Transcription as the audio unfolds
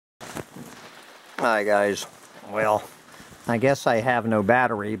Hi guys, well, I guess I have no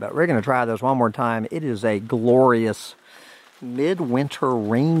battery, but we're going to try this one more time. It is a glorious midwinter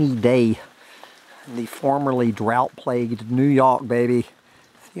rainy day in the formerly drought-plagued New York, baby.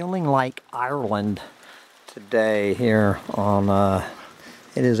 Feeling like Ireland today here on,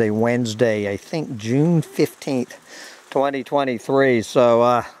 it is a Wednesday, I think June 15th, 2023.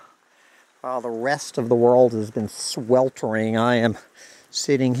 So, while the rest of the world has been sweltering, I am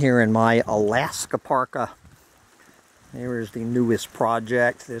sitting here in my Alaska parka. Here is the newest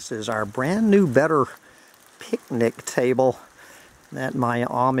project. This is our brand new, better picnic table that my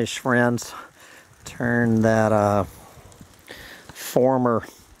Amish friends turned that former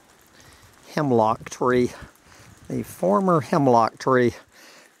hemlock tree,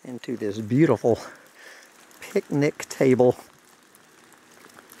 into this beautiful picnic table.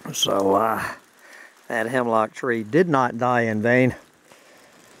 So that hemlock tree did not die in vain.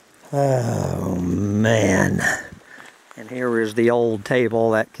 Oh man. And here is the old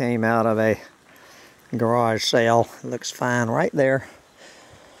table that came out of a garage sale. It looks fine right there.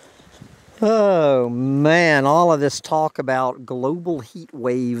 Oh man, all of this talk about global heat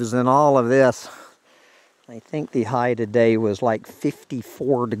waves and all of this. I think the high today was like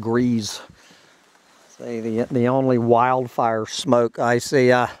 54 degrees. Say the only wildfire smoke I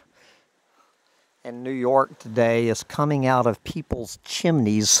see in New York today is coming out of people's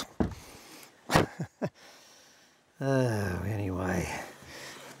chimneys. Anyway,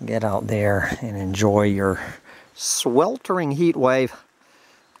 get out there and enjoy your sweltering heat wave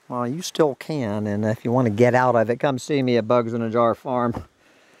while you still can. And if you want to get out of it, come see me at Bugs in a Jar Farm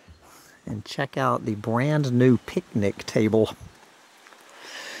and check out the brand new picnic table.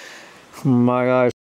 My gosh.